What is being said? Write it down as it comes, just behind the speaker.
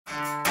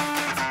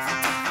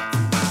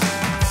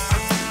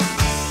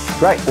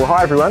Great. Well,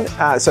 hi everyone.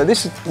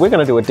 We're going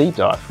to do a deep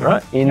dive,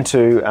 right,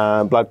 into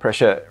blood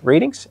pressure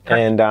readings.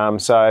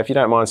 And so, if you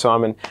don't mind,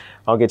 Simon,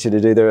 I'll get you to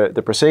do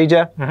the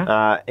procedure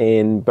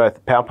in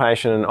both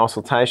palpation and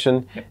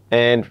auscultation.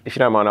 And if you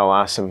don't mind, I'll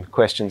ask some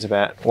questions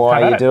about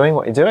why you're doing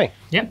what you're doing.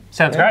 Yep,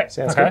 sounds great.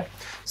 Sounds good.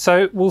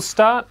 So we'll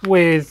start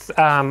with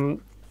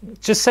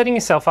just setting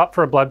yourself up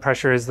for a blood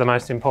pressure is the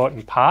most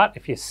important part.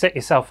 If you set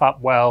yourself up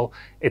well,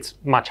 it's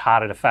much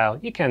harder to fail.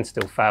 You can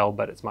still fail,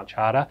 but it's much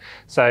harder.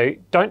 So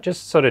don't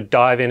just sort of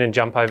dive in and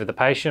jump over the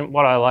patient.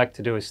 What I like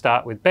to do is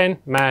start with, Ben,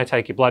 may I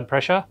take your blood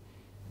pressure?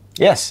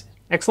 Yes.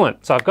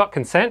 Excellent. So I've got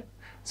consent.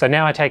 So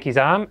now I take his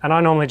arm and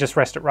I normally just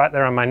rest it right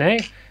there on my knee.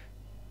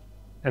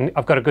 And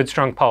I've got a good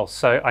strong pulse.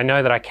 So I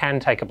know that I can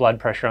take a blood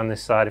pressure on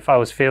this side. If I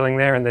was feeling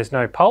there and there's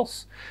no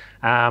pulse,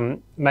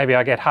 maybe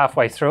I get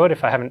halfway through it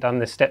if I haven't done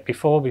this step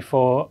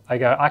before I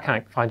go, I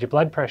can't find your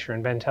blood pressure.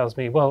 And Ben tells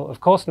me, well,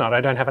 of course not.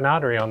 I don't have an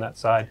artery on that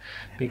side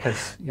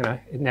because, you know,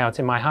 now it's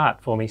in my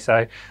heart for me.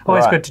 So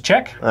always good to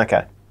check.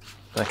 Okay.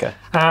 Okay.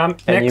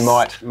 And you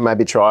might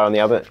maybe try on the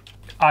other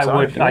I side,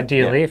 would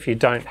ideally, if you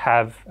don't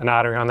have an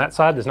artery on that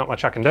side, there's not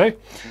much I can do,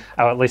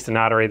 or at least an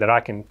artery that I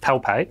can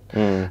palpate.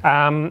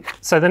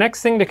 So the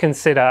next thing to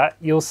consider,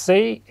 you'll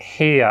see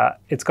here,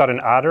 it's got an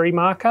artery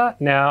marker.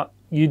 Now,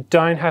 you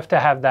don't have to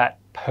have that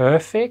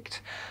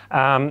perfect,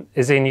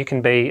 as in you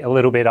can be a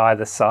little bit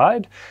either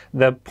side.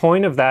 The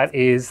point of that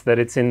is that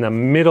it's in the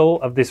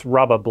middle of this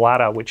rubber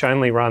bladder, which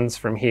only runs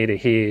from here to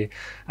here.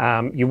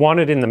 You want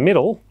it in the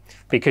middle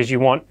because you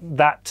want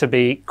that to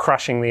be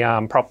crushing the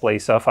arm properly.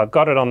 So if I've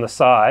got it on the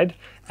side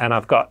and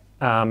I've got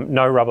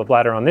no rubber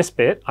bladder on this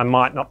bit, I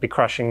might not be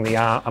crushing the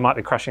arm. I might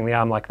be crushing the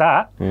arm like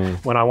that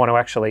when I want to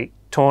actually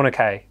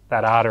tourniquet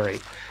that artery.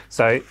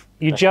 So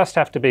you just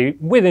have to be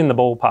within the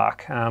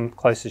ballpark,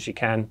 close as you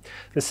can.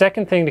 The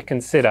second thing to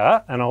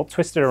consider, and I'll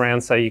twist it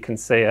around so you can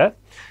see it,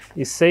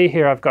 you see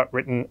here I've got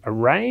written a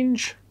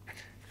range,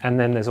 and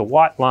then there's a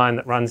white line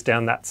that runs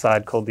down that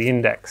side called the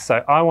index.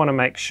 So I want to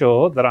make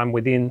sure that I'm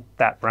within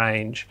that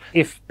range.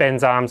 If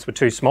Ben's arms were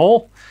too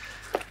small,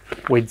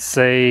 we'd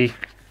see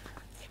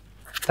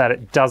that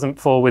it doesn't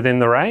fall within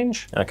the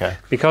range. Okay.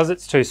 Because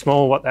it's too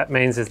small, what that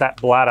means is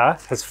that bladder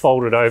has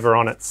folded over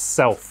on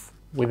itself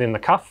within the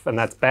cuff, and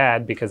that's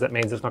bad because it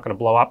means it's not going to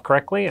blow up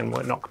correctly and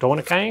we're not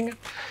tourniqueting it.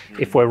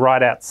 If we're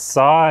right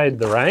outside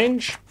the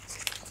range,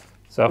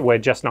 so we're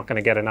just not going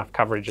to get enough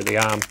coverage of the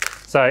arm.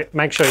 So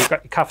make sure you've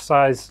got your cuff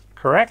size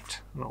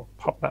correct, and I'll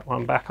pop that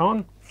one back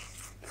on.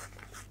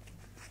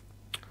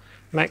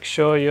 Make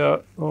sure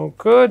you're all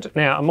good.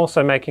 Now I'm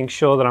also making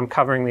sure that I'm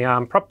covering the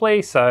arm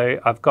properly,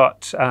 so I've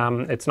got,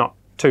 it's not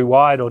too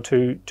wide or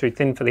too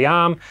thin for the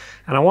arm,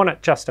 and I want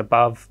it just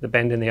above the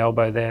bend in the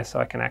elbow there so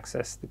I can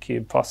access the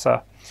cube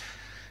fossa.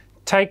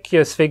 Take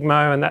your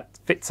sphygmo and that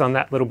fits on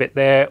that little bit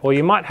there, or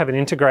you might have an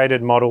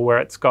integrated model where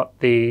it's got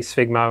the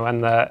sphygmo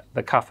and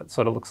the cuff, it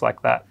sort of looks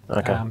like that.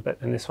 Okay. But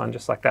in this one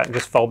just like that, and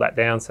just fold that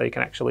down so you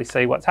can actually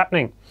see what's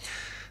happening.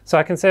 So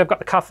I can see I've got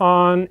the cuff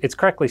on, it's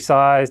correctly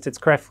sized, it's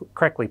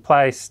correctly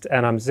placed,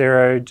 and I'm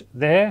zeroed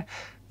there.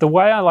 The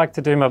way I like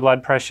to do my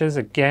blood pressures,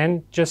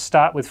 again, just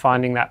start with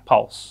finding that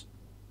pulse.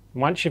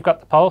 Once you've got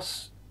the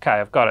pulse, okay,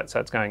 I've got it, so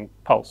it's going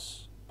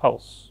pulse,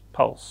 pulse,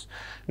 pulse.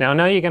 Now I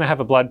know you're going to have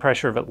a blood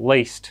pressure of at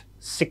least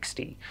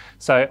 60.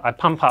 So I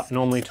pump up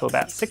normally to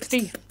about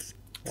 60,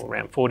 or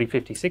around 40,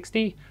 50,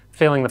 60,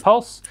 feeling the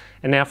pulse.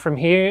 And now from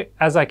here,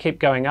 as I keep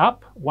going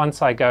up,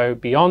 once I go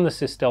beyond the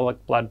systolic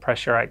blood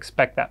pressure, I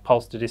expect that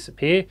pulse to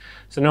disappear.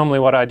 So normally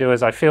what I do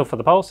is I feel for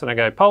the pulse and I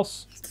go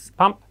pulse,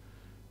 pump,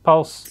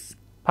 pulse,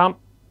 pump,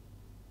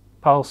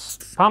 pulse,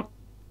 pump.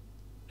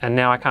 And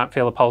now I can't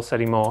feel the pulse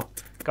anymore.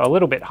 Go a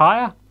little bit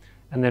higher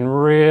and then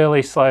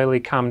really slowly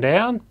come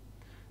down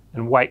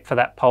and wait for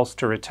that pulse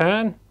to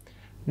return.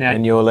 Now,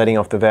 and you're letting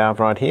off the valve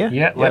right here?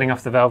 Yeah, letting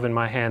off the valve in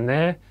my hand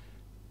there.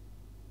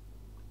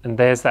 And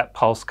there's that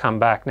pulse come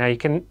back. Now you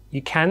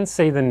can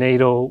see the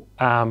needle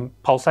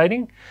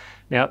pulsating.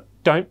 Now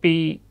don't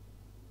be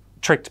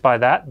tricked by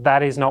that.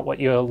 That is not what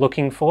you're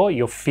looking for.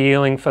 You're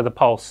feeling for the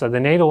pulse. So the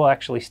needle will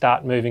actually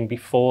start moving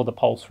before the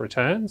pulse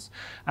returns,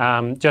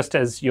 just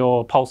as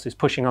your pulse is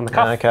pushing on the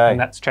cuff, and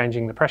that's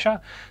changing the pressure.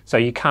 So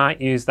you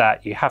can't use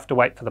that. You have to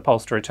wait for the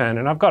pulse to return.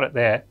 And I've got it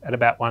there at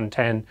about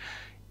 110.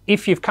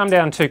 If you've come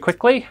down too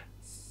quickly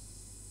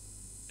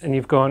and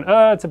you've gone,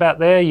 oh, it's about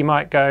there, it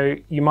might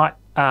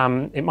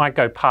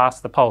go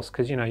past the pulse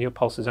because, you know, your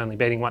pulse is only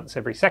beating once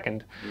every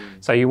second.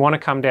 So you want to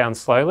come down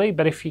slowly,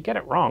 but if you get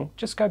it wrong,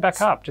 just go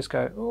back up. Just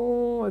go,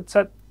 oh,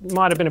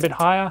 might have been a bit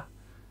higher.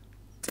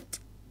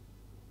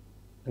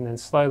 And then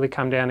slowly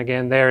come down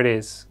again. There it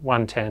is,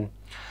 110.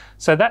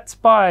 So that's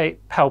by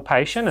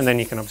palpation, and then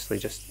you can obviously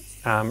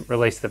just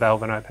release the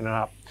valve and open it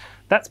up.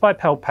 That's by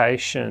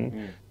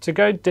palpation. To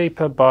go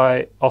deeper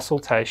by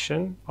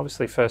auscultation,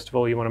 obviously, first of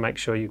all, you want to make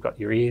sure you've got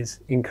your ears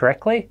in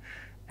correctly.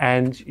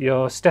 And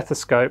your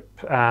stethoscope,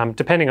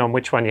 depending on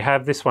which one you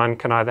have, this one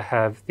can either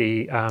have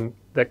the,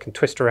 that can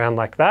twist around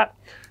like that.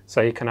 So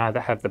you can either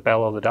have the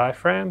bell or the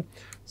diaphragm.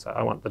 So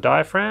I want the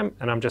diaphragm,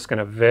 and I'm just going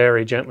to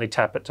very gently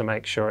tap it to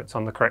make sure it's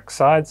on the correct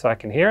side so I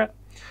can hear it.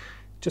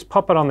 just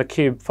pop it on the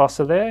cube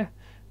fossa there.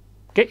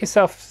 Get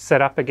yourself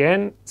set up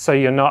again so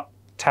you're not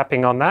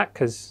tapping on that,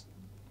 because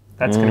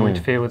that's going to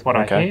interfere with what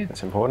I hear.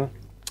 That's important.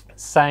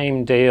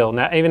 Same deal.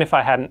 Now, even if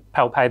I hadn't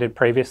palpated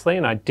previously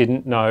and I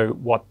didn't know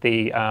what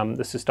the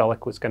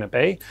systolic was going to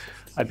be,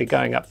 I'd be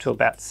going up to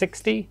about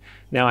 60.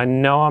 Now, I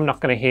know I'm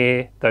not going to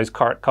hear those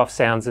choric cough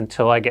sounds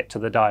until I get to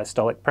the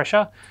diastolic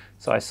pressure.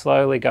 So I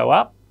slowly go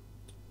up,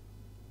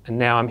 and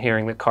now I'm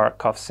hearing the choric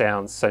cough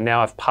sounds. So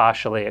now I've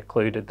partially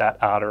occluded that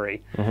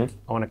artery. I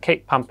want to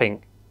keep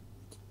pumping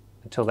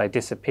until they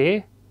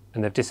disappear,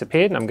 and they've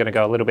disappeared, and I'm going to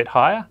go a little bit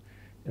higher.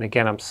 And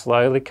again, I'm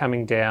slowly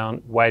coming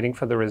down, waiting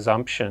for the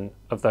resumption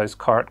of those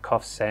choric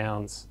cough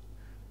sounds.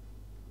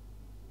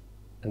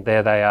 And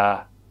there they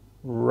are.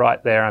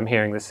 Right there, I'm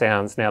hearing the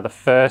sounds. Now, the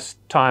first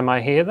time I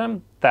hear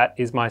them, that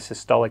is my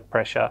systolic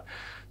pressure.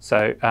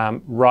 So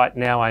right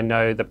now I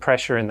know the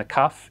pressure in the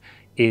cuff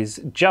is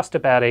just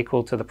about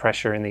equal to the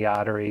pressure in the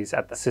arteries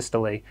at the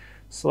systole.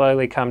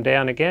 Slowly come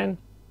down again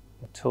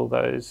until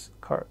those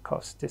choric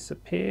coughs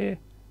disappear.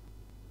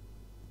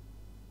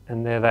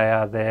 And there they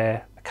are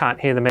there. I can't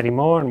hear them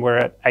anymore, and we're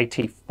at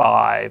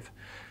 85.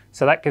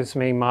 So that gives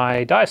me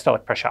my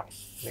diastolic pressure.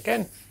 And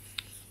again,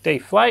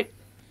 deflate,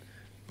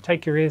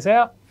 take your ears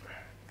out,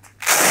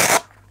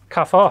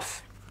 cuff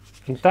off.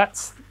 And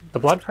that's the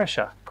blood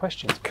pressure.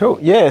 Questions? Cool.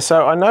 Yeah,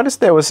 so I noticed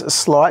there was a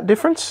slight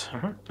difference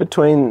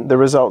between the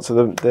results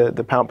of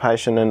the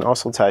palpation and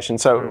auscultation.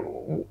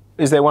 So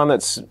is there one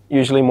that's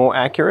usually more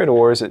accurate,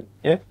 or is it,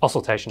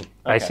 Auscultation,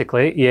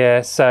 basically,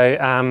 yeah.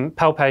 So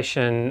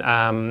palpation,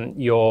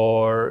 you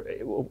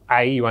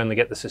only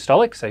get the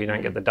systolic, so you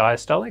don't get the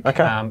diastolic.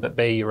 But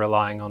B, you're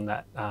relying on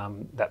that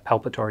that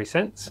palpatory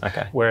sense.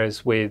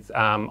 Whereas with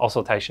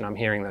auscultation, I'm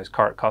hearing those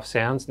choric cough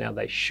sounds. Now,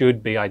 they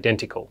should be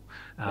identical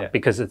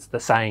because it's the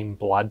same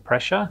blood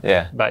pressure.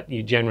 But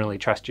you generally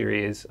trust your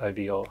ears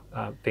over your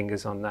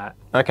fingers on that.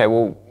 Okay,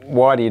 well,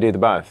 why do you do the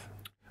both?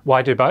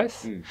 Why do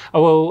both?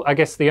 Oh, well, I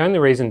guess the only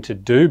reason to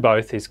do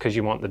both is because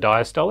you want the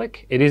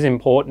diastolic. It is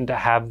important to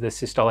have the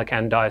systolic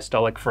and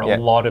diastolic for a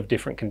lot of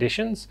different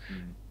conditions,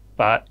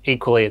 but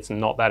equally it's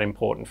not that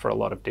important for a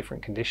lot of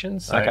different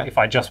conditions. So if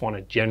I just want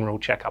a general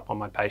checkup on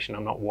my patient,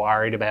 I'm not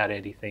worried about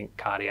anything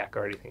cardiac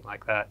or anything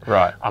like that.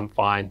 I'm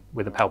fine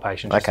with a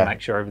palpation just to make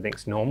sure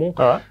everything's normal.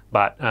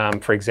 But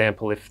for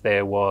example, if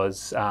there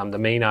was the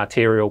mean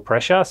arterial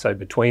pressure, so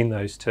between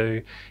those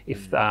two,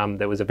 if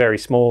there was a very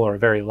small or a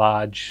very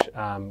large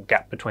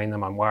gap between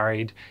them, I'm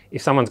worried.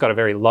 If someone's got a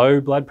very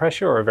low blood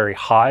pressure or a very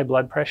high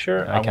blood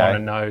pressure, I want to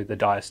know the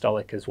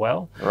diastolic as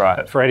well.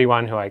 But for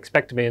anyone who I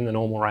expect to be in the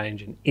normal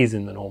range and is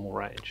in the normal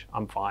range,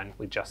 I'm fine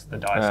with just the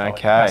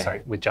diastolic.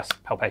 Sorry, with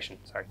just palpation.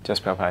 Sorry.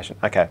 Just palpation.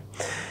 Okay.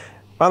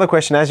 My other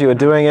question, as you were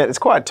doing it, it's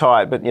quite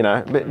tight, but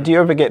but do you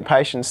ever get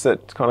patients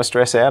that kind of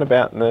stress out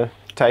about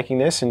taking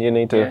this, and you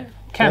need to?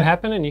 Can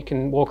happen, and you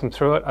can walk them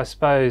through it. I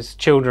suppose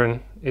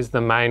children is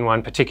the main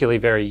one, particularly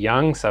very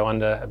young, so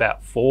under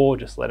about 4,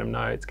 just let them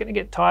know it's going to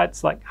get tight.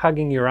 It's like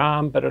hugging your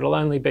arm, but it'll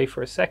only be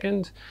for a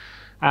second.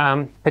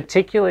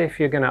 Particularly if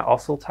you're going to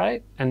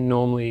auscultate, and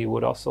normally you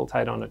would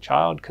auscultate on a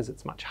child because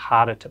it's much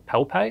harder to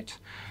palpate.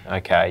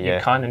 You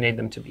kind of need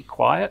them to be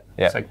quiet,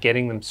 so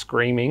getting them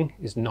screaming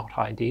is not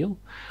ideal.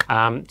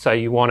 So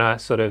you want to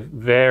sort of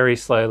very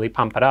slowly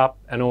pump it up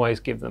and always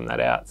give them that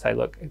out. Say,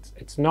 look,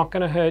 it's not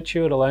going to hurt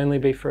you, it'll only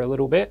be for a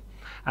little bit.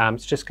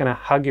 It's just going to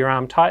hug your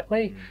arm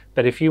tightly,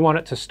 but if you want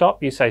it to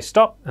stop, you say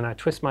stop, and I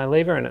twist my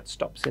lever and it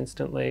stops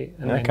instantly.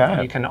 And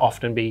then you can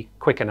often be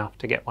quick enough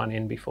to get one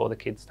in before the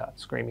kids start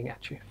screaming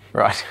at you.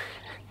 Right.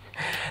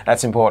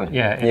 That's important.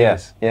 Yeah, it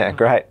is. Yeah,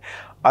 great.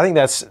 I think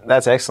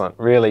that's excellent,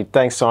 really.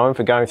 Thanks, Simon,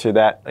 for going through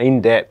that in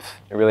depth.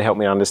 It really helped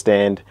me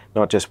understand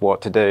not just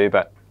what to do,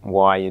 but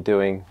why you're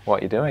doing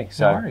what you're doing.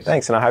 So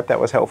thanks, and I hope that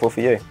was helpful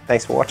for you.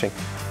 Thanks for watching.